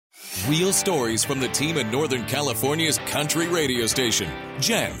Real stories from the team at Northern California's country radio station.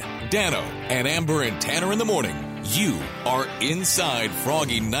 Jenn, Dano, and Amber and Tanner in the morning. You are inside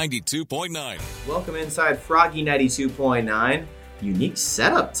Froggy 92.9. Welcome inside Froggy 92.9. Unique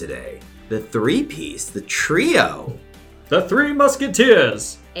setup today. The three-piece, the trio. The Three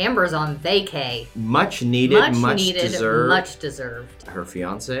Musketeers. Amber's on vacay. Much needed, much deserved. Much deserved. Her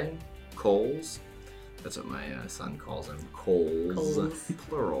fiance, Coles. That's what my son calls him. Coles.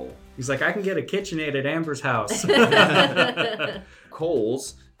 Plural. He's like, I can get a KitchenAid at Amber's house.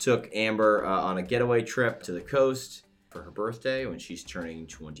 Coles took Amber on a getaway trip to the coast for her birthday when she's turning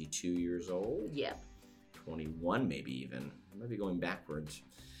 22 years old. Yep. 21 maybe even. I might be going backwards.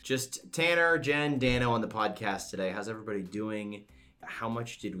 Just Tanner, Jenn, Dano on the podcast today. How's everybody doing? How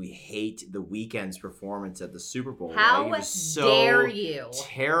much did we hate the Weeknd's performance at the Super Bowl? How It was so dare you?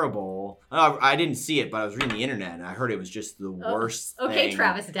 Terrible. I didn't see it, but I was reading the internet and I heard it was just the worst Okay, thing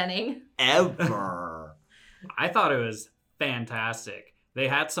Travis Denning. ever. I thought it was fantastic. They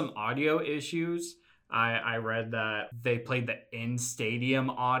had some audio issues. I read that they played the in-stadium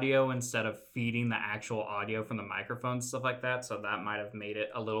audio instead of feeding the actual audio from the microphones, stuff like that. So that might have made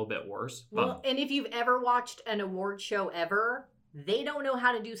it a little bit worse. Well, and if you've ever watched an award show ever, they don't know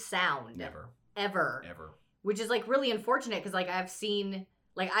how to do sound. Never. Ever. Which is like really unfortunate because like I've seen,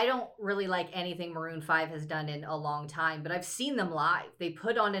 like I don't really like anything Maroon 5 has done in a long time, but I've seen them live. They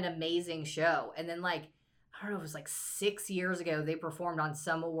put on an amazing show. And then like, I don't know, it was like 6 years ago, they performed on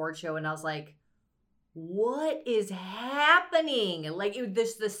some award show and I was like, what is happening? Like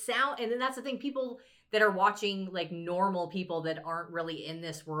the sound, and then that's the thing, people that are watching, like normal people that aren't really in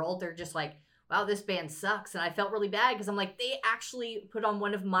this world, they're just like, wow, this band sucks. And I felt really bad because I'm like, they actually put on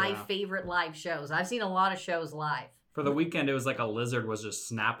one of my favorite live shows. I've seen a lot of shows live. For the Weeknd, it was like a lizard was just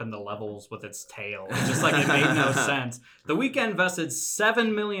snapping the levels with its tail. It's just like it made no sense. The Weeknd invested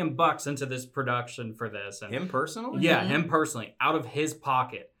 $7 million into this production for this. And Him personally? yeah, him personally, out of his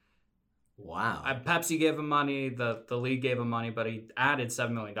pocket. Wow. Pepsi gave him money, the league gave him money, but he added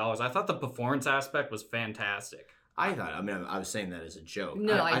 $7 million. I thought the performance aspect was fantastic. I was saying that as a joke.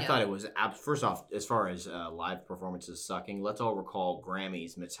 No, I know. thought it was, first off, as far as live performances sucking, let's all recall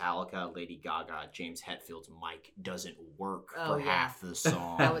Grammys, Metallica, Lady Gaga, James Hetfield's mic doesn't work for half the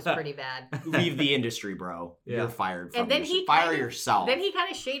song. That was pretty bad. Leave the industry, bro. Yeah. You're fired from And then fire yourself. Then he kind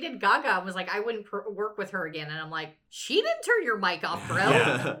of shaded Gaga and was like, I wouldn't work with her again. And I'm like, she didn't turn your mic off, bro.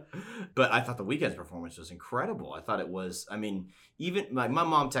 Yeah. But I thought the Weeknd's performance was incredible. I thought it was, even my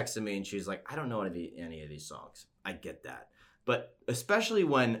mom texted me and she was like, I don't know any of these songs. I get that. But especially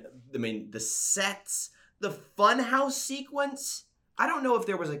when, the sets, the funhouse sequence, I don't know if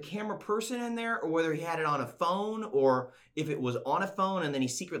there was a camera person in there or whether he had it on a phone or if it was on a phone and then he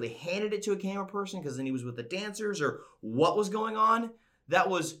secretly handed it to a camera person because then he was with the dancers or what was going on. That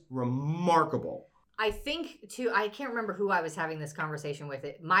was remarkable. I think, too, I can't remember who I was having this conversation with.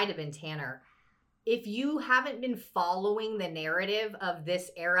 It might have been Tanner. If you haven't been following the narrative of this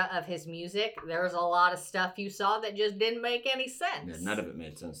era of his music, there's a lot of stuff you saw that just didn't make any sense. Yeah, none of it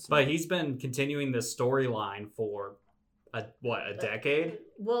made sense. But he's been continuing this storyline for, a decade?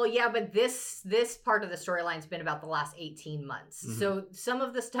 Well, yeah, but this part of the storyline's been about the last 18 months. Mm-hmm. So some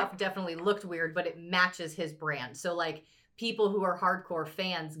of the stuff definitely looked weird, but it matches his brand. So, like, people who are hardcore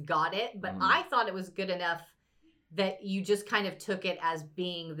fans got it, but I thought it was good enough that you just kind of took it as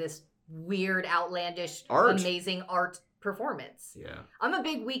being this weird, outlandish, amazing art performance. Yeah. I'm a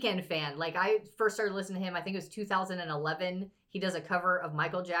big Weeknd fan. Like, I first started listening to him, I think it was 2011. He does a cover of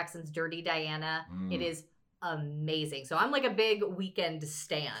Michael Jackson's Dirty Diana. It is amazing. So I'm like a big Weeknd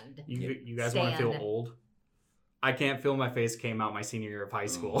stand. You guys want to feel old? I Can't Feel My Face came out my senior year of high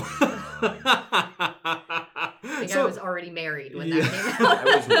school. I think I was already married when that came out.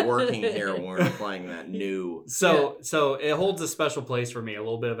 I was working here when we were playing that new. So it holds a special place for me, a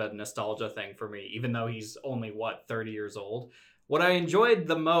little bit of a nostalgia thing for me, even though he's only, 30 years old. What I enjoyed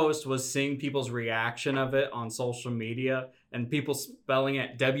the most was seeing people's reaction of it on social media and people spelling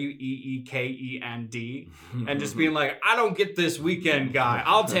it Weekend and just being like, I don't get this Weeknd guy.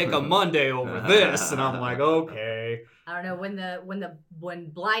 I'll take a Monday over this. And I'm like, okay. I don't know, when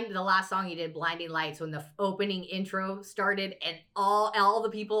the last song he did, Blinding Lights, when the opening intro started and all the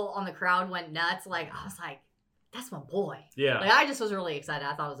people on the crowd went nuts, like, I was like, that's my boy. Yeah. Like, I just was really excited.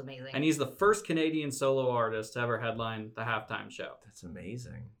 I thought it was amazing. And he's the first Canadian solo artist to ever headline the halftime show. That's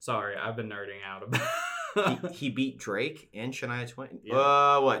amazing. Sorry, I've been nerding out about he beat Drake and Shania Twain.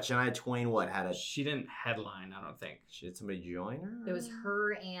 Yeah. What? Shania Twain had a... She didn't headline, I don't think. Did somebody join her? It was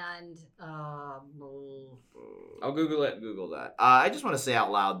her and I'll Google it. Google that. I just want to say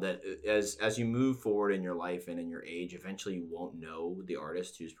out loud that as you move forward in your life and in your age, eventually you won't know the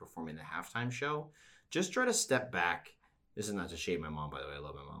artist who's performing the halftime show. Just try to step back. This is not to shade my mom, by the way. I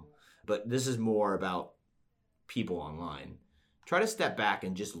love my mom. But this is more about people online. Try to step back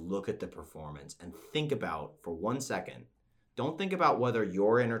and just look at the performance and think about, for 1 second, don't think about whether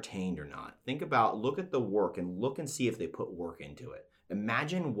you're entertained or not. Look at the work and look and see if they put work into it.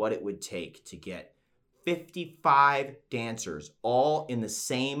 Imagine what it would take to get 55 dancers all in the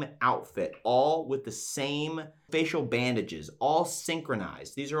same outfit, all with the same facial bandages, all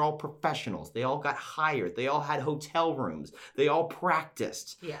synchronized. These are all professionals. They all got hired. They all had hotel rooms. They all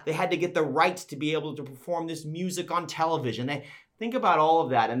practiced. Yeah. They had to get the rights to be able to perform this music on television. Think about all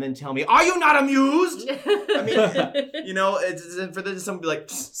of that and then tell me, are you not amused? I mean, it's for them to be like,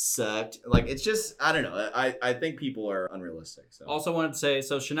 sucked. Like, it's just, I don't know. I think people are unrealistic. So. Also wanted to say,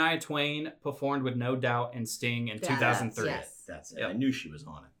 so Shania Twain performed with No Doubt and Sting in 2003. Yes. That's it. Yep. I knew she was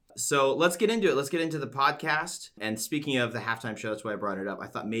on it. So let's get into it. Let's get into the podcast. And speaking of the halftime show, that's why I brought it up. I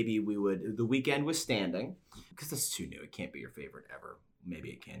thought maybe we would, The Weeknd was standing, because this is too new. It can't be your favorite ever. Maybe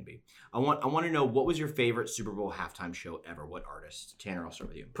it can be. I want to know, what was your favorite Super Bowl halftime show ever? What artist? Tanner, I'll start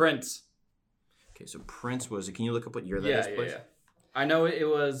with you. Prince. Okay, so Prince was. Can you look up what year that is, please? Yeah. I know it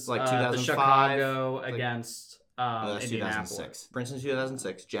was like the 2005, Chicago against that's Indianapolis. 2006. Prince in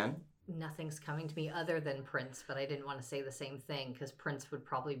 2006. Jen? Nothing's coming to me other than Prince, but I didn't want to say the same thing because Prince would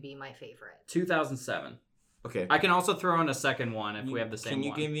probably be my favorite. 2007. Okay. I can also throw in a second one if we have the same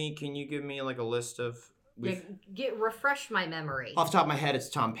one. Can you give me like a list of... Refresh my memory. Off the top of my head, it's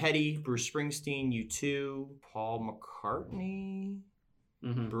Tom Petty, Bruce Springsteen, U2, Paul McCartney,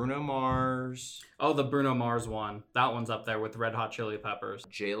 Bruno Mars. Oh, the Bruno Mars one. That one's up there with Red Hot Chili Peppers.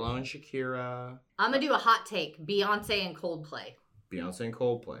 J-Lo and Shakira. I'm going to do a hot take. Beyonce and Coldplay. Beyonce and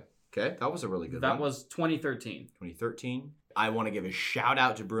Coldplay. Okay, that was a really good one. That was 2013. 2013. I want to give a shout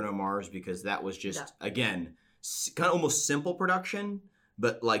out to Bruno Mars because that was just, again, kind of almost simple production,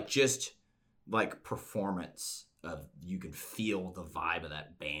 but just performance of, you can feel the vibe of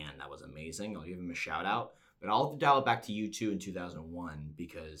that band. That was amazing. I'll give him a shout out. But I'll dial it back to U2 in 2001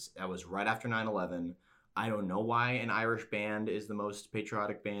 because that was right after 9/11. I don't know why an Irish band is the most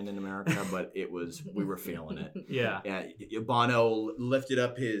patriotic band in America, but we were feeling it. Yeah. Bono lifted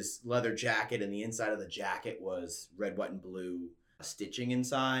up his leather jacket, and the inside of the jacket was red, white, and blue stitching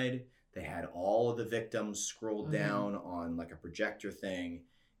inside. They had all of the victims scrolled down on like a projector thing,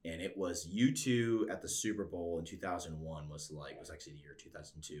 and it was U2 at the Super Bowl in 2001 it was actually the year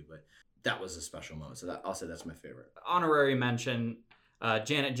 2002, but that was a special moment. So I'll say that's my favorite. Honorary mention.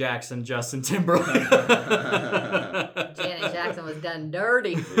 Janet Jackson, Justin Timberlake. Janet Jackson was done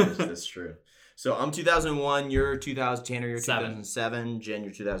dirty. That's true. So I'm 2001, you're 2000, Tanner, you're 2007, Jen,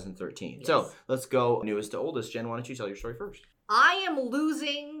 you're 2013. Yes. So let's go newest to oldest. Jen, why don't you tell your story first? I am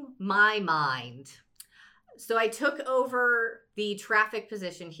losing my mind. So I took over the traffic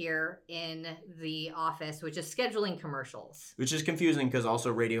position here in the office, which is scheduling commercials. Which is confusing because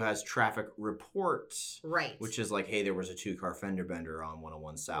also radio has traffic reports. Right. Which is like, hey, there was a 2-car fender bender on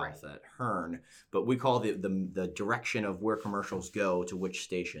 101 South at Hearn. But we call the direction of where commercials go to which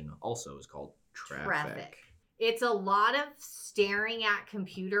station also is called traffic. It's a lot of staring at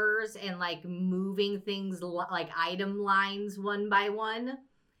computers and moving things like item lines one by one.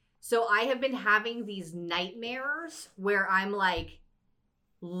 So I have been having these nightmares where I'm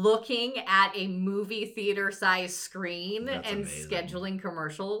looking at a movie theater size screen and scheduling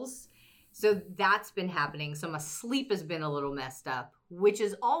commercials. So that's been happening. So my sleep has been a little messed up, which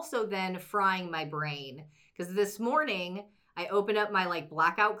is also then frying my brain. Because this morning I opened up my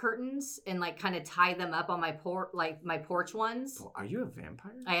blackout curtains and kind of tie them up on my my porch ones. Are you a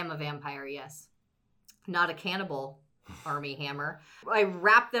vampire? I am a vampire, yes. Not a cannibal. Army Hammer. I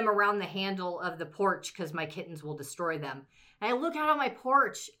wrap them around the handle of the porch because my kittens will destroy them. And I look out on my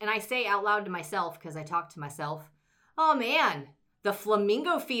porch and I say out loud to myself, because I talk to myself, oh man, the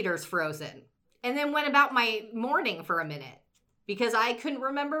flamingo feeder's frozen. And then went about my morning for a minute because I couldn't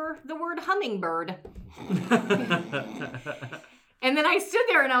remember the word hummingbird. And then I stood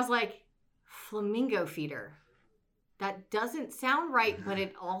there and I was like, flamingo feeder. That doesn't sound right, but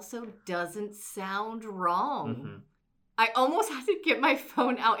it also doesn't sound wrong. Mm-hmm. I almost had to get my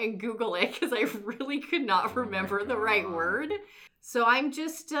phone out and Google it because I really could not remember the right word. So I'm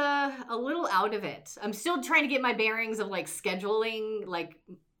just a little out of it. I'm still trying to get my bearings of scheduling,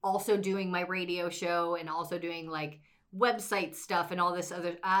 also doing my radio show and also doing website stuff and all this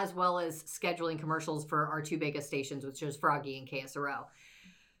other, as well as scheduling commercials for our 2 biggest stations, which is Froggy and KSRO.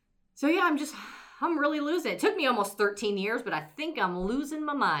 So yeah, I'm really losing it. It took me almost 13 years, but I think I'm losing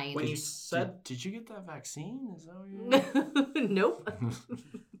my mind. When you said... Did you get that vaccine? Is that what you... Nope.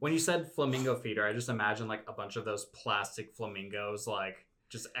 When you said flamingo feeder, I just imagine like a bunch of those plastic flamingos like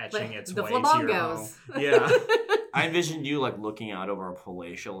just etching its way to your home. Yeah. I envisioned you like looking out over a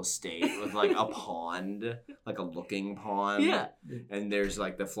palatial estate with like a pond, like a looking pond. Yeah. And there's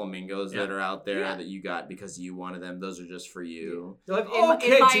like the flamingos that are out there that you got because you wanted them. Those are just for you. You're like, oh,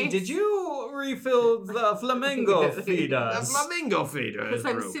 Katie, did you refill the flamingo feeder? The flamingo feeder is Because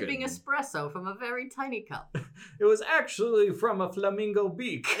I'm broken. sipping espresso from a very tiny cup. It was actually from a flamingo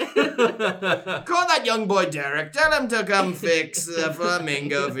beak. Call that young boy Derek. Tell him to come fix the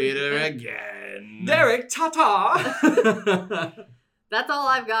flamingo feeder again. Derek, ta-ta! That's all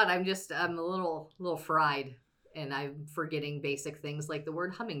I've got. I'm a little fried, and I'm forgetting basic things like the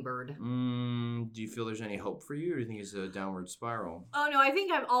word hummingbird. Do you feel there's any hope for you, or do you think it's a downward spiral? Oh no, I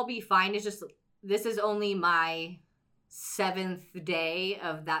think I'll be fine. It's just this is only my 7th day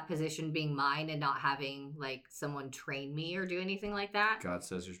of that position being mine and not having like someone train me or do anything like that. God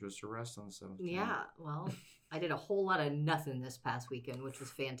says you're supposed to rest on the 7th day. Yeah, well, I did a whole lot of nothing this past weekend, which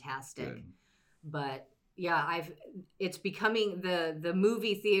was fantastic. Good. But yeah, it's becoming the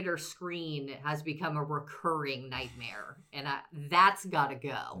movie theater screen has become a recurring nightmare, and that's got to The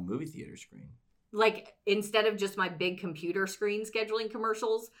go. movie theater screen. Like, instead of just my big computer screen scheduling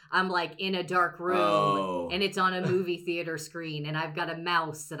commercials, I'm like in a dark room and it's on a movie theater screen, and I've got a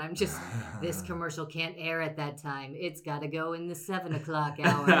mouse, and I'm just, this commercial can't air at that time. It's got to go in the 7 o'clock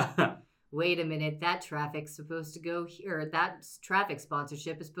hour. Wait a minute, that traffic's supposed to go here. That traffic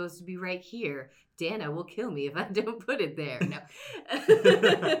sponsorship is supposed to be right here. Dano will kill me if I don't put it there. No.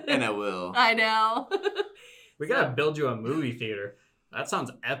 And I will. I know. We gotta build you a movie theater. That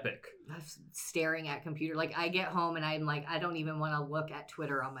sounds epic. I'm staring at computer. Like, I get home and I'm like, I don't even want to look at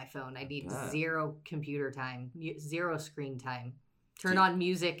Twitter on my phone. I need 0 computer time, 0 screen time. Turn on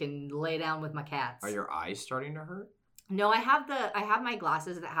music and lay down with my cats. Are your eyes starting to hurt? No, I have my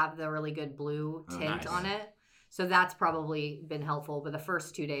glasses that have the really good blue tint on it. So that's probably been helpful. But the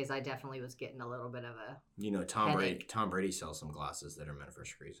first 2 days, I definitely was getting a little bit of a Tom Brady sells some glasses that are meant for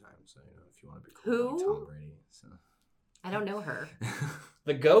screen time. So, if you want to be cool, Who? like Tom Brady. So. I don't know her.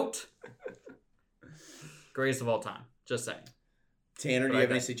 The GOAT? Greatest of all time. Just saying. Tanner, do you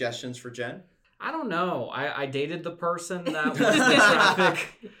have any suggestions for Jen? I don't know. I dated the person that was the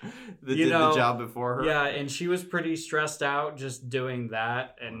traffic. That did the job before her? Yeah, and she was pretty stressed out just doing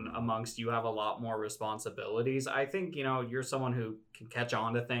that. And amongst you have a lot more responsibilities. I think, you're someone who can catch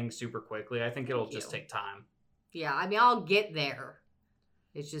on to things super quickly. I think it'll just take time. Yeah, I mean, I'll get there.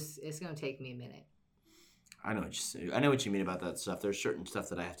 It's going to take me a minute. I know what you mean about that stuff. There's certain stuff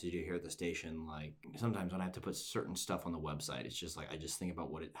that I have to do here at the station. Like, sometimes when I have to put certain stuff on the website, it's just like I just think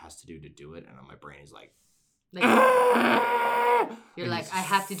about what it has to do it, and my brain is like you're like, I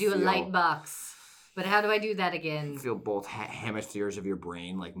have to do a light box, but how do I do that again? You feel both hemispheres of your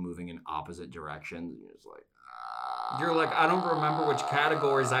brain like moving in opposite directions. And you're just like, you're like, I don't remember which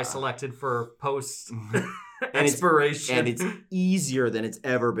categories I selected for post. Expiration. And it's easier than it's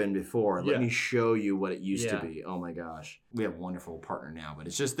ever been before. Let me show you what it used to be. Oh my gosh. We have a wonderful partner now, but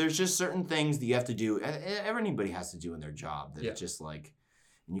there's just certain things that you have to do. Everybody has to do in their job that it's just like,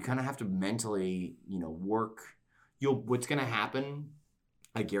 and you kind of have to mentally, work. What's going to happen,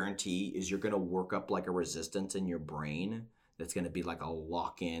 I guarantee, is you're going to work up like a resistance in your brain that's going to be like a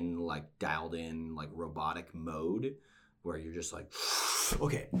lock-in, like dialed in, like robotic mode where you're just like,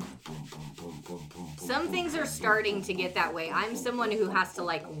 okay. Some things are starting to get that way. I'm someone who has to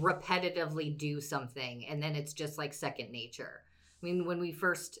like repetitively do something, and then it's just like second nature. I mean, when I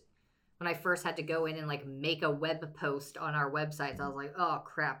first had to go in and like make a web post on our websites, I was like, oh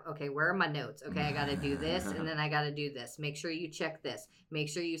crap. Okay, where are my notes? Okay, I got to do this, and then I got to do this. Make sure you check this. Make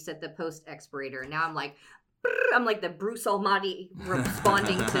sure you set the post expirator. And now I'm like the Bruce Almighty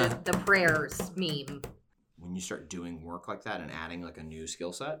responding to the prayers meme. When you start doing work like that and adding like a new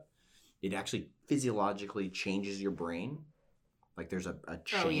skill set, it actually physiologically changes your brain. Like there's a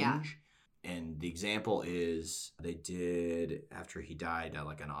change. Oh, yeah. And the example is they did, after he died,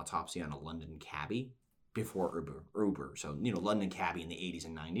 like an autopsy on a London cabbie before Uber. So, London cabbie in the 80s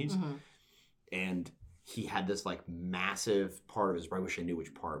and 90s. Mm-hmm. And he had this like massive part of his brain. I wish I knew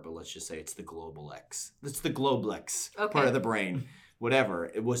which part, but let's just say it's the Globlex. It's the Globlex part of the brain. Whatever.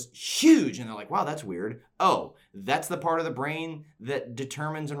 It was huge. And they're like, wow, that's weird. Oh, that's the part of the brain that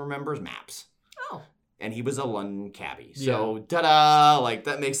determines and remembers maps. Oh. and he was a London cabbie. So ta-da, like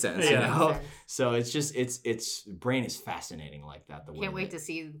that makes sense, you know. Makes sense. So it's just it's brain is fascinating like that. The way Can't wait that- to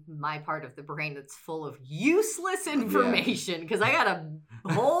see my part of the brain that's full of useless information because I got a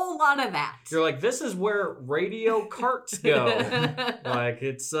whole lot of that. You're like, this is where radio carts go. Like,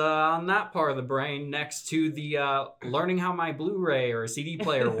 it's on that part of the brain next to the learning how my Blu-ray or CD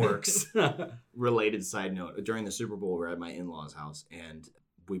player works. Related side note, during the Super Bowl, we were at my in-laws' house, and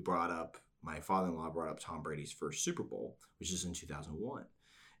my father-in-law brought up Tom Brady's first Super Bowl, which is in 2001.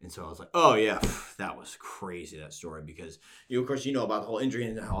 And so I was like, oh, yeah, that was crazy, that story, because, of course, you know about the whole injury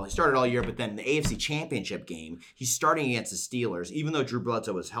and how he started all year, but then the AFC Championship game, he's starting against the Steelers. Even though Drew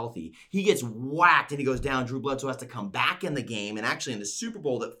Bledsoe was healthy, he gets whacked and he goes down. Drew Bledsoe has to come back in the game, and actually in the Super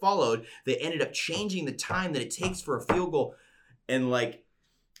Bowl that followed, they ended up changing the time that it takes for a field goal. And, like,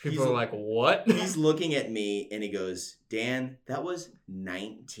 People are like, what? he's looking at me, and he goes, Dan, that was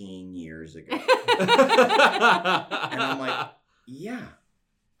 19 years ago. And I'm like, yeah.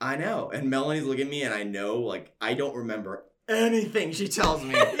 I know. And Melanie's looking at me, and I know, like, I don't remember anything she tells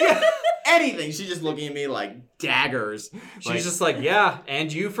me. Anything. She's just looking at me like daggers. She's just like, yeah,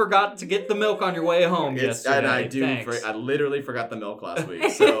 and you forgot to get the milk on your way home yesterday. And I do. Thanks. I literally forgot the milk last week.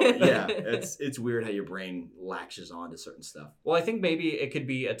 So, yeah, it's weird how your brain latches on to certain stuff. Well, I think maybe it could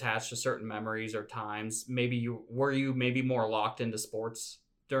be attached to certain memories or times. Maybe you were more locked into sports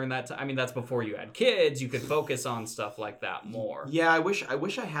during that time. I mean, that's before you had kids. You could focus on stuff like that more. Yeah, I wish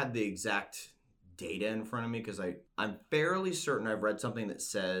I had the exact data in front of me, because I'm fairly certain I've read something that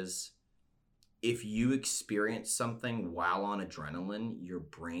says if you experience something while on adrenaline, your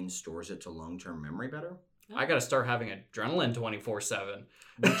brain stores it to long-term memory better. I got to start having adrenaline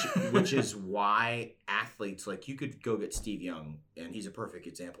 24/7. Which is why athletes, like, you could go get Steve Young, and he's a perfect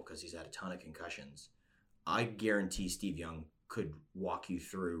example because he's had a ton of concussions. I guarantee Steve Young could walk you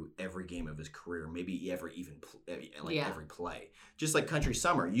through every game of his career, maybe every play. Just like Country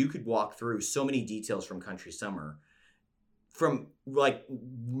Summer, you could walk through so many details from Country Summer, from like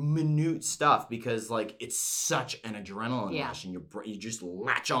minute stuff, because like it's such an adrenaline rush, and you just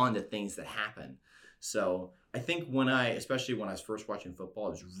latch on to things that happen. So I think especially when I was first watching football, I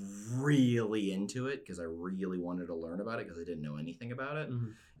was really into it because I really wanted to learn about it because I didn't know anything about it. Mm-hmm.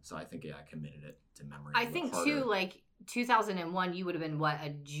 So I think, I committed it to memory. I think too, like 2001, you would have been a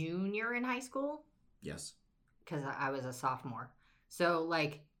junior in high school? Yes. Because I was a sophomore. So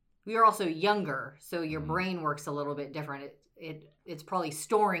like we were also younger, so your brain works a little bit different. It's probably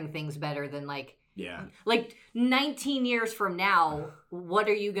storing things better than like 19 years from now, what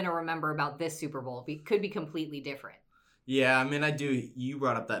are you going to remember about this Super Bowl? It could be completely different. Yeah, I mean, you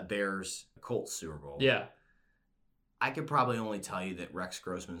brought up that Bears-Colts Super Bowl. Yeah. I could probably only tell you that Rex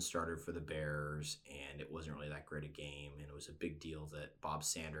Grossman started for the Bears, and it wasn't really that great a game, and it was a big deal that Bob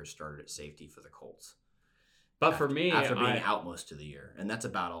Sanders started at safety for the Colts. But for me, after being out most of the year, and that's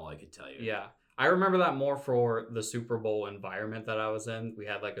about all I could tell you. Yeah. I remember that more for the Super Bowl environment that I was in. We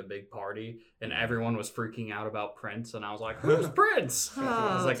had like a big party, and everyone was freaking out about Prince, and I was like, "Who's Prince?"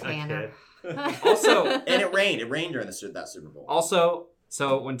 I was like, Tanner. a kid. Also, and it rained. It rained during that Super Bowl. Also,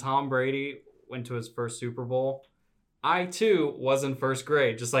 so when Tom Brady went to his first Super Bowl, I too was in first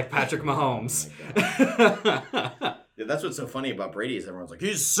grade, just like Patrick Mahomes. Yeah, that's what's so funny about Brady is everyone's like,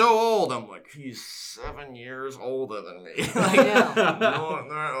 he's so old. I'm like, he's 7 years older than me.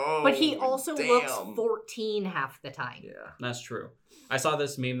 But he also looks 14 half the time. Yeah, that's true. I saw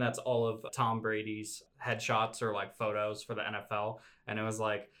this meme that's all of Tom Brady's headshots or like photos for the NFL, and it was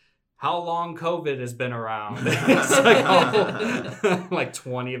like, how long COVID has been around. It's like, like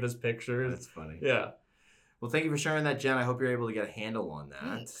 20 of his pictures. That's funny. Yeah. Well, thank you for sharing that, Jen. I hope you're able to get a handle on that.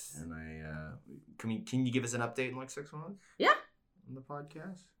 Thanks. And can you give us an update in like 6 months? Yeah. On the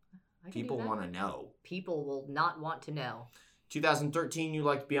podcast? I People want to know. People will not want to know. 2013, you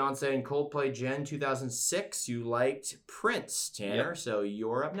liked Beyonce and Coldplay. Jen, 2006, you liked Prince. Tanner, Yep. So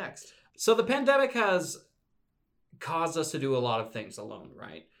you're up next. So the pandemic has caused us to do a lot of things alone,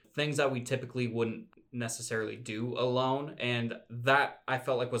 right? Things that we typically wouldn't necessarily do alone, and that I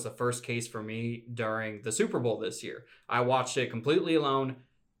felt like was the first case for me during the Super Bowl this year. I watched it completely alone,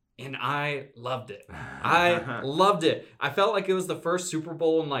 and I loved it. I loved it. I felt like it was the first Super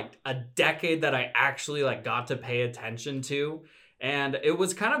Bowl in like a decade that I actually like got to pay attention to. And it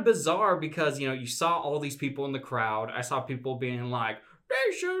was kind of bizarre because, you saw all these people in the crowd. I saw people being like,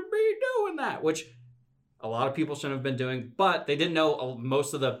 they should be doing that, which a lot of people shouldn't have been doing, but they didn't know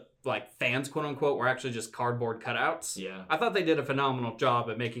most of the like fans, quote unquote, were actually just cardboard cutouts. Yeah. I thought they did a phenomenal job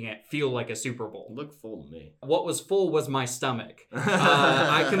at making it feel like a Super Bowl. It looked full to me. What was full was my stomach.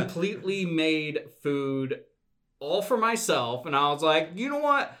 I completely made food all for myself, and I was like, you know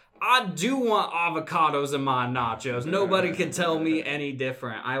what? I do want avocados in my nachos. Nobody can tell me any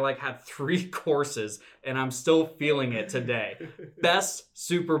different. I had 3 courses and I'm still feeling it today. Best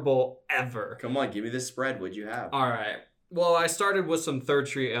Super Bowl ever. Come on, give me this spread. What'd you have? All right. Well, I started with some Third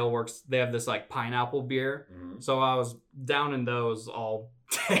Street Ale Works. They have this pineapple beer. Mm-hmm. So I was down in those all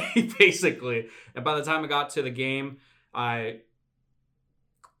day basically. And by the time I got to the game, I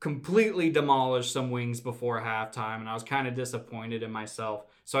completely demolished some wings before halftime, and I was kind of disappointed in myself.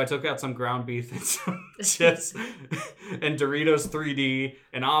 So I took out some ground beef and some chips and Doritos 3D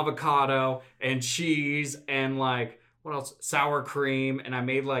and avocado and cheese and what else? Sour cream. And I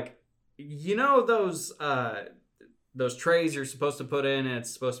made those trays you're supposed to put in, and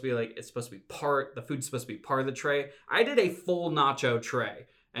it's supposed to be the food's supposed to be part of the tray. I did a full nacho tray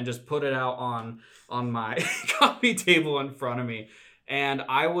and just put it out on my coffee table in front of me. And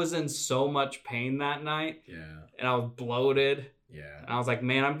I was in so much pain that night. Yeah. And I was bloated. Yeah. And I was like,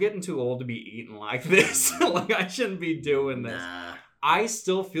 man, I'm getting too old to be eating like this. I shouldn't be doing this. Nah. I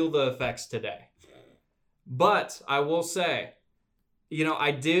still feel the effects today. But I will say,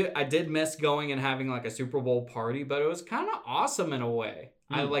 I did miss going and having a Super Bowl party, but it was kind of awesome in a way.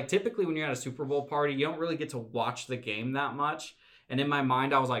 I typically when you're at a Super Bowl party, you don't really get to watch the game that much. And in my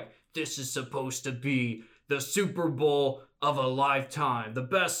mind, I was like, this is supposed to be the Super Bowl of a lifetime. The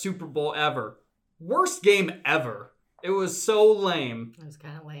best Super Bowl ever. Worst game ever. It was so lame. It was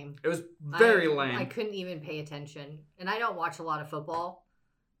kind of lame. It was very lame. I couldn't even pay attention. And I don't watch a lot of football,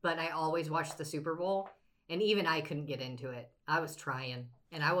 but I always watch the Super Bowl. And even I couldn't get into it. I was trying.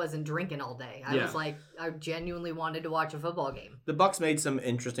 And I wasn't drinking all day. I was I genuinely wanted to watch a football game. The Bucs made some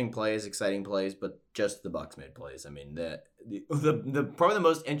interesting plays, exciting plays, but just the Bucs made plays. I mean, the probably the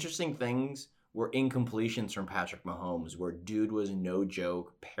most interesting things were incompletions from Patrick Mahomes, where dude was no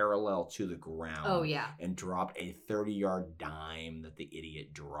joke, parallel to the ground. Oh, yeah. And dropped a 30-yard dime that the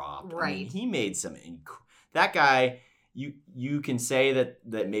idiot dropped. Right. I mean, he made some... that guy, you can say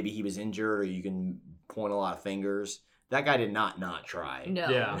that maybe he was injured, or you can point a lot of fingers. That guy did not try. No,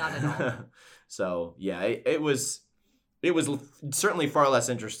 not at all. So, yeah, it was certainly far less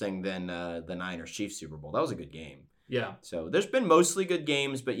interesting than the Niners-Chiefs Super Bowl. That was a good game. Yeah. So there's been mostly good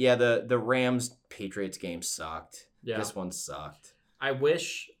games, but yeah, the Rams-Patriots game sucked. Yeah. This one sucked. I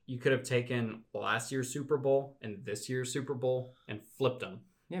wish you could have taken last year's Super Bowl and this year's Super Bowl and flipped them.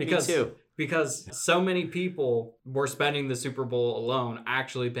 Yeah, me too. Because so many people were spending the Super Bowl alone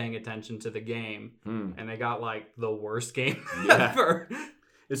actually paying attention to the game, and they got the worst game ever.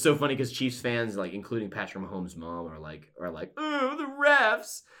 It's so funny because Chiefs fans, including Patrick Mahomes' mom, are like, oh, the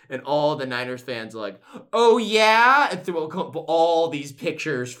refs. And all the Niners fans are like, oh, yeah. And through all these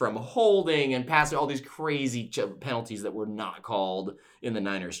pictures from holding and passing, all these crazy penalties that were not called in the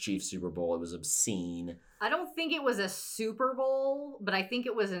Niners-Chiefs Super Bowl. It was obscene. I don't think it was a Super Bowl, but I think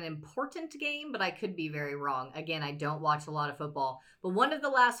it was an important game, but I could be very wrong. Again, I don't watch a lot of football. But one of the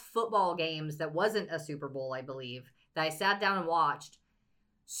last football games that wasn't a Super Bowl, I believe, that I sat down and watched,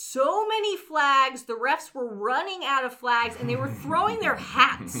 so many flags, the refs were running out of flags, and they were throwing their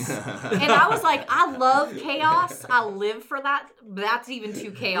hats. And I was like, I love chaos. I live for that. But that's even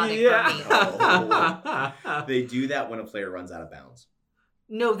too chaotic for me. Oh. They do that when a player runs out of bounds.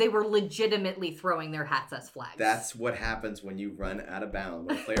 No, they were legitimately throwing their hats as flags. That's what happens when you run out of bounds.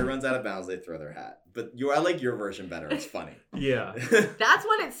 When a player runs out of bounds, they throw their hat. But I like your version better. It's funny. Yeah. That's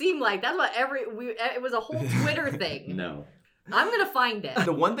what it seemed like. That's what it was a whole Twitter thing. No. I'm going to find it.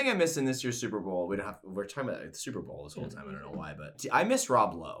 The one thing I missed in this year's Super Bowl, we're talking about the Super Bowl this whole time. I don't know why, but I missed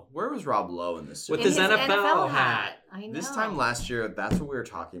Rob Lowe. Where was Rob Lowe in this Super Bowl? With his NFL hat. I know. This time last year, that's what we were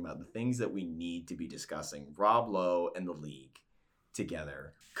talking about. The things that we need to be discussing. Rob Lowe and the league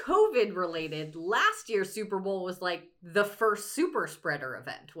together. COVID related, last year's Super Bowl was the first super spreader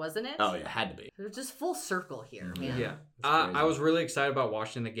event, wasn't it? Oh yeah, had to be. It was just full circle here, man. Yeah. I was really excited about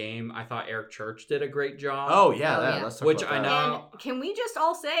watching the game. I thought Eric Church did a great job. Oh yeah, let's talk about that. I know. And can we just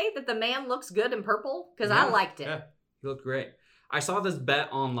all say that the man looks good in purple? Because I liked it. Yeah, he looked great. I saw this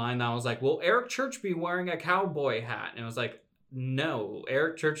bet online that I was like, will Eric Church be wearing a cowboy hat? And it was like, no,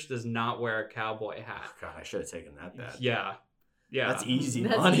 Eric Church does not wear a cowboy hat. God, I should have taken that bet. Yeah. Yeah. That's easy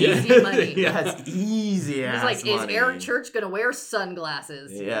That's money. Easy money. Yeah. That's easy ass money. Is money. Eric Church going to wear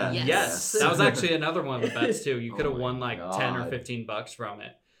sunglasses? Yeah. Yes. That was actually another one of the bets, too. You could have won $10 or $15 from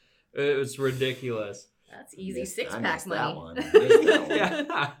it. It was ridiculous. That's easy six-pack money. That one.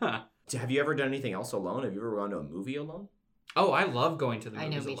 Yeah. Have you ever done anything else alone? Have you ever gone to a movie alone? Oh, I love going to the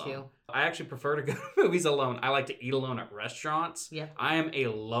movies alone. I know, me too. I actually prefer to go to movies alone. I like to eat alone at restaurants. Yeah. I am a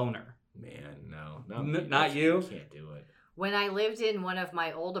loner. Man, no. Not you? Can't do it. When I lived in one of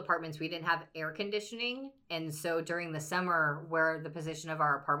my old apartments, we didn't have air conditioning. And so during the summer, where the position of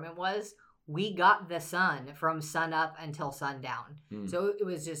our apartment was, we got the sun from sun up until sundown. So it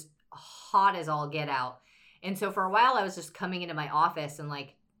was just hot as all get out. And so for a while, I was just coming into my office and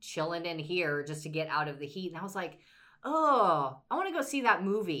like chilling in here just to get out of the heat. And I was like, oh, I want to go see that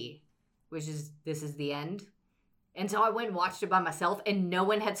movie, which is This Is the End. And so I went and watched it by myself, and no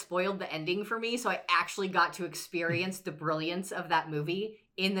one had spoiled the ending for me. So I actually got to experience the brilliance of that movie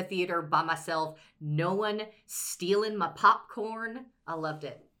in the theater by myself. No one stealing my popcorn. I loved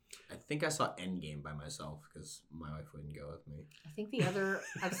it. I think I saw Endgame by myself because my wife wouldn't go with me. I think the other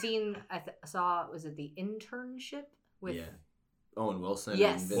I've seen, saw, was it The Internship? With Owen Wilson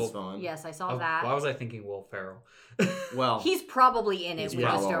yes. and Vince Vaughn. Yes, I saw that. Why was I thinking Will Ferrell? Well, he's probably in it. We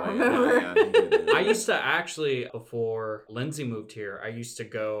just don't probably, remember. yeah. I used to actually, before Lindsay moved here, I used to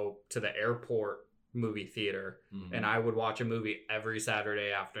go to the airport movie theater, and I would watch a movie every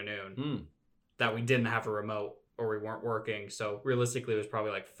Saturday afternoon that we didn't have a remote or we weren't working. So realistically, it was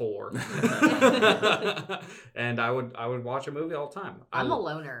probably like 4. And I would watch a movie all the time. I'm a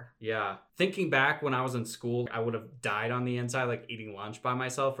loner. Yeah. Thinking back when I was in school, I would have died on the inside, like eating lunch by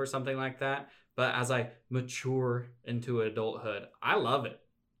myself or something like that. But as I mature into adulthood, I love it.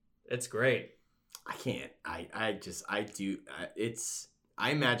 It's great. I can't. I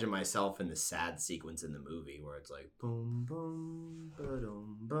imagine myself in the sad sequence in the movie where it's like boom, boom,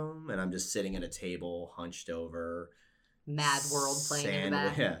 ba-dum, boom, and I'm just sitting at a table, hunched over. Mad World playing in the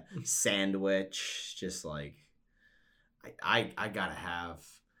back. Yeah, sandwich, just like I gotta have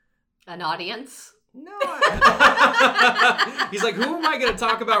An audience. no. He's like, who am I going to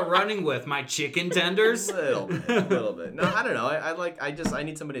talk about running with? My chicken tenders? A little bit. No, I don't know. I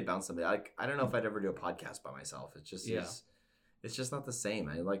need somebody to bounce something. I don't know if I'd ever do a podcast by myself. It's just it's just not the same.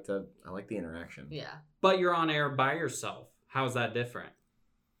 I like the interaction. Yeah. But you're on air by yourself. How's that different?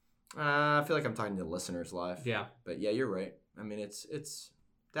 I feel like I'm talking to listeners live. Yeah. But yeah, you're right. I mean, it's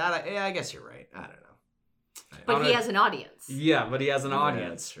that. I guess you're right. I don't know. But he has an audience. Yeah, but he has an audience. Yeah,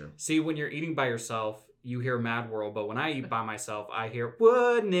 that's true. See, when you're eating by yourself, you hear Mad World, but when I eat by myself, I hear,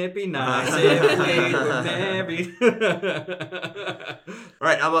 wouldn't it be nice if we were married? All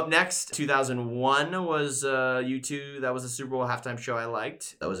right, I'm up next. 2001 was U2. That was a Super Bowl halftime show I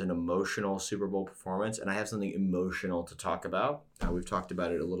liked. That was an emotional Super Bowl performance, and I have something emotional to talk about. We've talked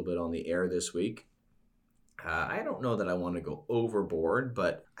about it a little bit on the air this week. I don't know that I want to go overboard,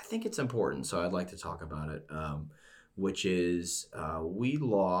 but I think it's important, so I'd like to talk about it. Which is we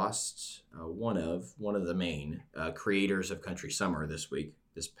lost one of the main creators of Country Summer last week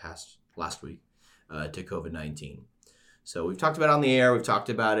to COVID-19. So we've talked about it on the air, we've talked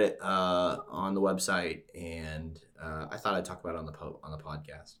about it on the website, and I thought I'd talk about it on the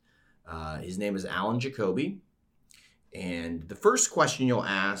podcast. His name is Alan Jacoby. And the first question you'll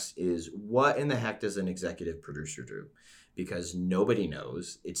ask is, what in the heck does an executive producer do? Because nobody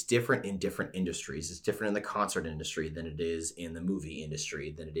knows. It's different in different industries. It's different in the concert industry than it is in the movie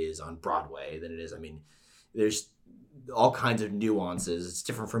industry, than it is on Broadway, than it is, there's all kinds of nuances. It's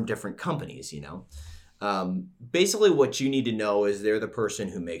different from different companies, you know. Basically what you need to know is they're the person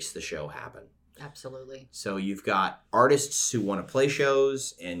who makes the show happen. Absolutely. So you've got artists who want to play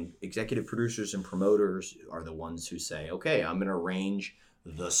shows, and executive producers and promoters are the ones who say, okay, I'm going to arrange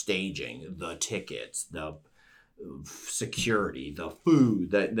the staging, the tickets, the security, the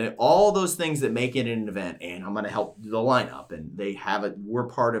food, all those things that make it an event, and I'm going to help the lineup. And we're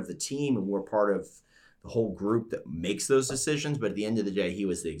part of the team, and we're part of the whole group that makes those decisions. But at the end of the day, he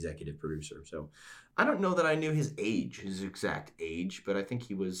was the executive producer. So I don't know that I knew his exact age, but I think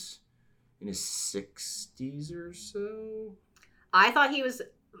he was in his 60s or so. I thought he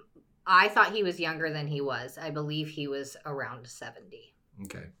was younger than he was. I believe he was around 70.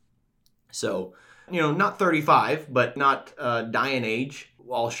 Okay. So, not 35, but not dying age.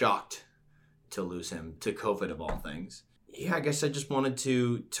 All shocked to lose him to COVID of all things. Yeah, I guess I just wanted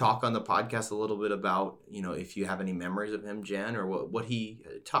to talk on the podcast a little bit about, if you have any memories of him, Jen, or what he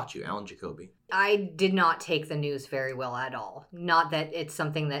taught you, Alan Jacoby. I did not take the news very well at all. Not that it's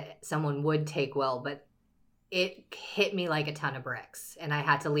something that someone would take well, but it hit me like a ton of bricks. And I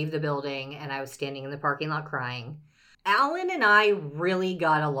had to leave the building, and I was standing in the parking lot crying. Alan and I really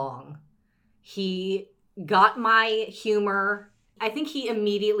got along. He got my humor. I think he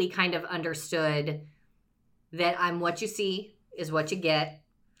immediately kind of understood that I'm what you see is what you get.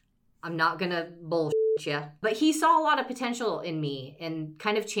 I'm not going to bullshit you. But he saw a lot of potential in me and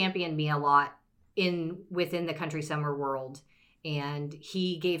kind of championed me a lot within the Country Summer world. And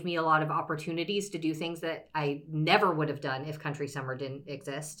he gave me a lot of opportunities to do things that I never would have done if Country Summer didn't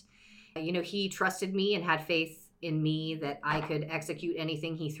exist. He trusted me and had faith in me that I could execute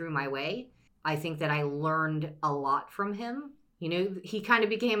anything he threw my way. I think that I learned a lot from him. You know, he kind of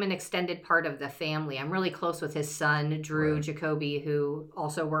became an extended part of the family. I'm really close with his son, Drew Jacoby, who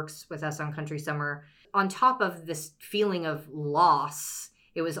also works with us on Country Summer. On top of this feeling of loss,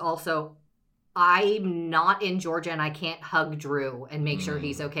 it was also, I'm not in Georgia and I can't hug Drew and make sure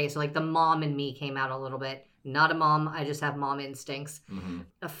he's okay. So like the mom in me came out a little bit. Not a mom, I just have mom instincts.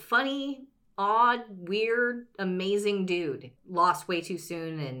 A funny, odd, weird, amazing dude. Lost way too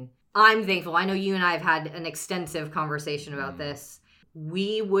soon, and I'm thankful. I know you and I have had an extensive conversation about this.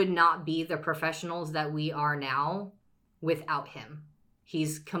 We would not be the professionals that we are now without him.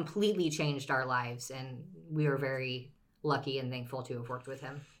 He's completely changed our lives, and we are very lucky and thankful to have worked with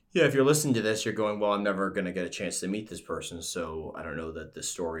him. Yeah, if you're listening to this, you're going, well, I'm never going to get a chance to meet this person, so I don't know that this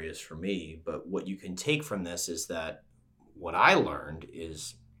story is for me. But what you can take from this is that what I learned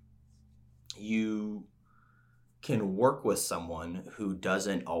is you can work with someone who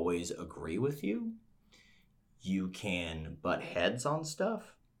doesn't always agree with you. You can butt heads on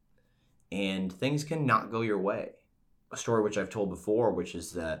stuff, and things can not go your way. A story which I've told before, which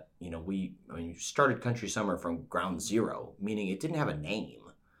is that, we started Country Summer from ground zero, meaning it didn't have a name.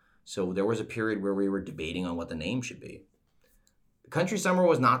 So there was a period where we were debating on what the name should be. Country Summer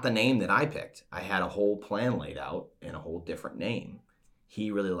was not the name that I picked. I had a whole plan laid out and a whole different name.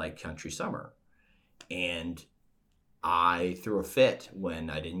 He really liked Country Summer. And I threw a fit when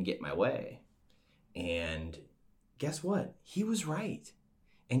I didn't get my way. And guess what? He was right.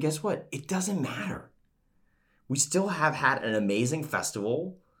 And guess what? It doesn't matter. We still have had an amazing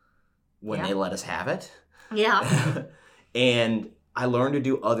festival when they let us have it. Yeah. And I learned to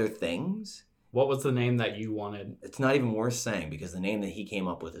do other things. What was the name that you wanted? It's not even worth saying because the name that he came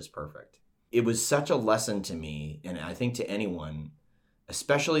up with is perfect. It was such a lesson to me, and I think to anyone,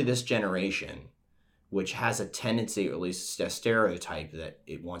 especially this generation, which has a tendency, or at least a stereotype, that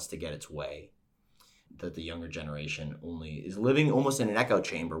it wants to get its way. That the younger generation only is living almost in an echo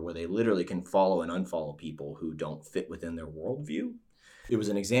chamber where they literally can follow and unfollow people who don't fit within their worldview. It was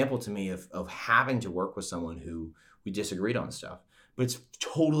an example to me of having to work with someone who we disagreed on stuff. But it's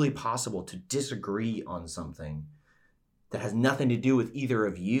totally possible to disagree on something that has nothing to do with either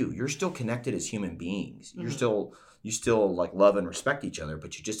of you. You're still connected as human beings. You still like love and respect each other,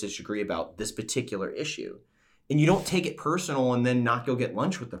 but you just disagree about this particular issue. And you don't take it personal and then not go get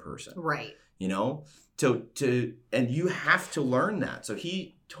lunch with the person. Right. And you have to learn that. So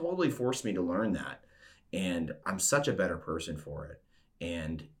he totally forced me to learn that. And I'm such a better person for it.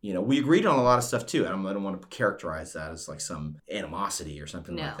 And, we agreed on a lot of stuff too. I don't want to characterize that as like some animosity or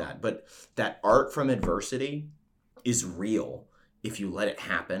something like that. But that art from adversity is real if you let it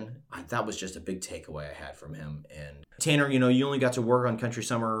happen. That was just a big takeaway I had from him. And Tanner, you only got to work on Country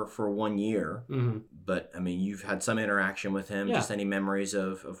Summer for 1 year. Mm-hmm. But, you've had some interaction with him. Yeah. Just any memories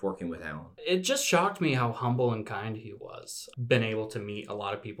of working with Alan? It just shocked me how humble and kind he was. Been able to meet a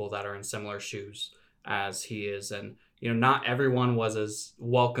lot of people that are in similar shoes as he is. And not everyone was as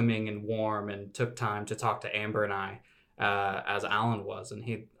welcoming and warm and took time to talk to Amber and I as Alan was.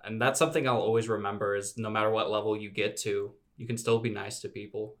 And that's something I'll always remember is no matter what level you get to, you can still be nice to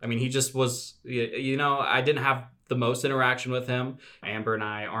people. He just was, I didn't have the most interaction with him. Amber and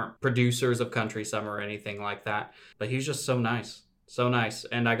I aren't producers of Country Summer or anything like that, but he's just so nice. So nice.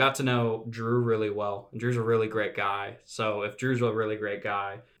 And I got to know Drew really well. Drew's a really great guy. So if Drew's a really great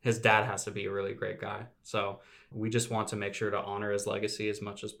guy, his dad has to be a really great guy. So we just want to make sure to honor his legacy as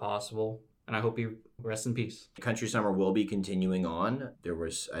much as possible. And I hope he rests in peace. Country Summer will be continuing on.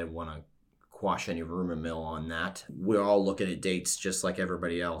 I want to quash any rumor mill on that. We're all looking at dates just like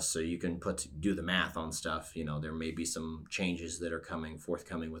everybody else. So you can do the math on stuff. There may be some changes that are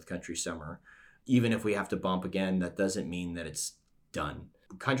forthcoming with Country Summer. Even if we have to bump again, that doesn't mean that it's done.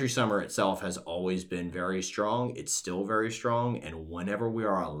 Country Summer itself has always been very strong. It's still very strong. And whenever we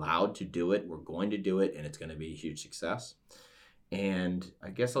are allowed to do it, we're going to do it. And it's going to be a huge success. And I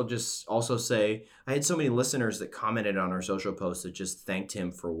guess I'll just also say, I had so many listeners that commented on our social posts that just thanked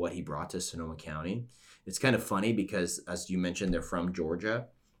him for what he brought to Sonoma County. It's kind of funny because, as you mentioned, they're from Georgia.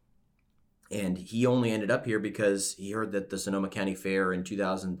 And he only ended up here because he heard that the Sonoma County Fair in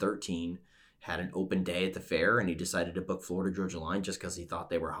 2013 had an open day at the fair, and he decided to book Florida Georgia Line just because he thought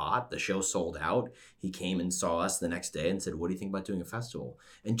they were hot. The show sold out. He came and saw us the next day and said, what do you think about doing a festival?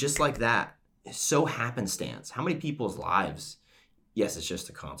 And just like that, it's so happenstance. How many people's lives, yes, it's just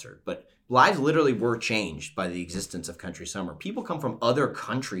a concert, but lives literally were changed by the existence of Country Summer. People come from other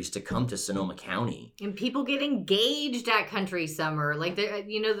countries to come to Sonoma County. And people get engaged at Country Summer.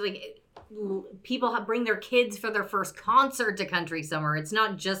 People bring their kids for their first concert to Country Summer. It's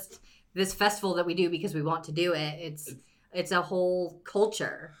not just this festival that we do because we want to do it. It's a whole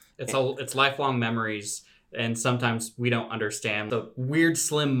culture. It's lifelong memories. And sometimes we don't understand the weird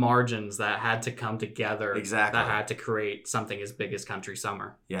slim margins that had to come together. Exactly. That had to create something as big as Country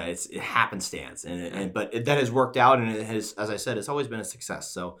Summer. Yeah, it happenstance, but that has worked out, and it has, as I said, it's always been a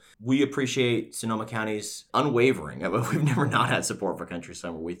success. So we appreciate Sonoma County's unwavering. We've never not had support for Country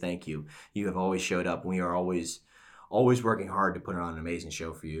Summer. We thank you. You have always showed up. We are always working hard to put on an amazing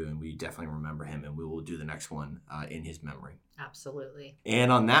show for you, and we definitely remember him, and we will do the next one in his memory. Absolutely.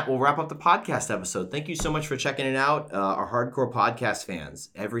 And on that, we'll wrap up the podcast episode. Thank you so much for checking it out. Our hardcore podcast fans,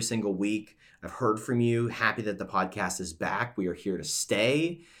 every single week, I've heard from you. Happy that the podcast is back. We are here to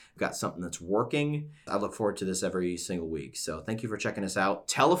stay. We've got something that's working. I look forward to this every single week. So thank you for checking us out.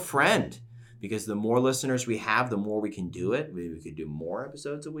 Tell a friend, because the more listeners we have, the more we can do it. Maybe we could do more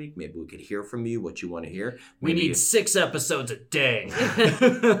episodes a week. Maybe we could hear from you what you want to hear. We need 6 episodes a day.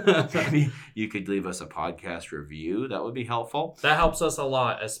 Maybe you could leave us a podcast review. That would be helpful. That helps us a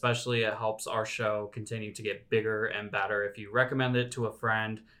lot, especially it helps our show continue to get bigger and better. If you recommend it to a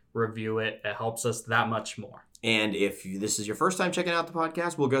friend, review it. It helps us that much more. And if this is your first time checking out the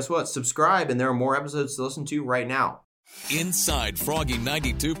podcast, well, guess what? Subscribe, and there are more episodes to listen to right now. Inside Froggy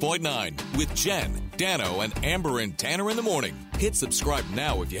 92.9 with Jenn, Dano, and Amber and Tanner in the morning. Hit subscribe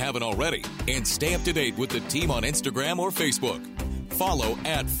now if you haven't already, and stay up to date with the team on Instagram or Facebook. Follow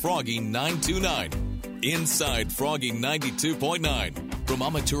at Froggy929. Inside Froggy 92.9 from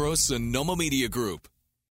Amaturo Sonoma Media Group.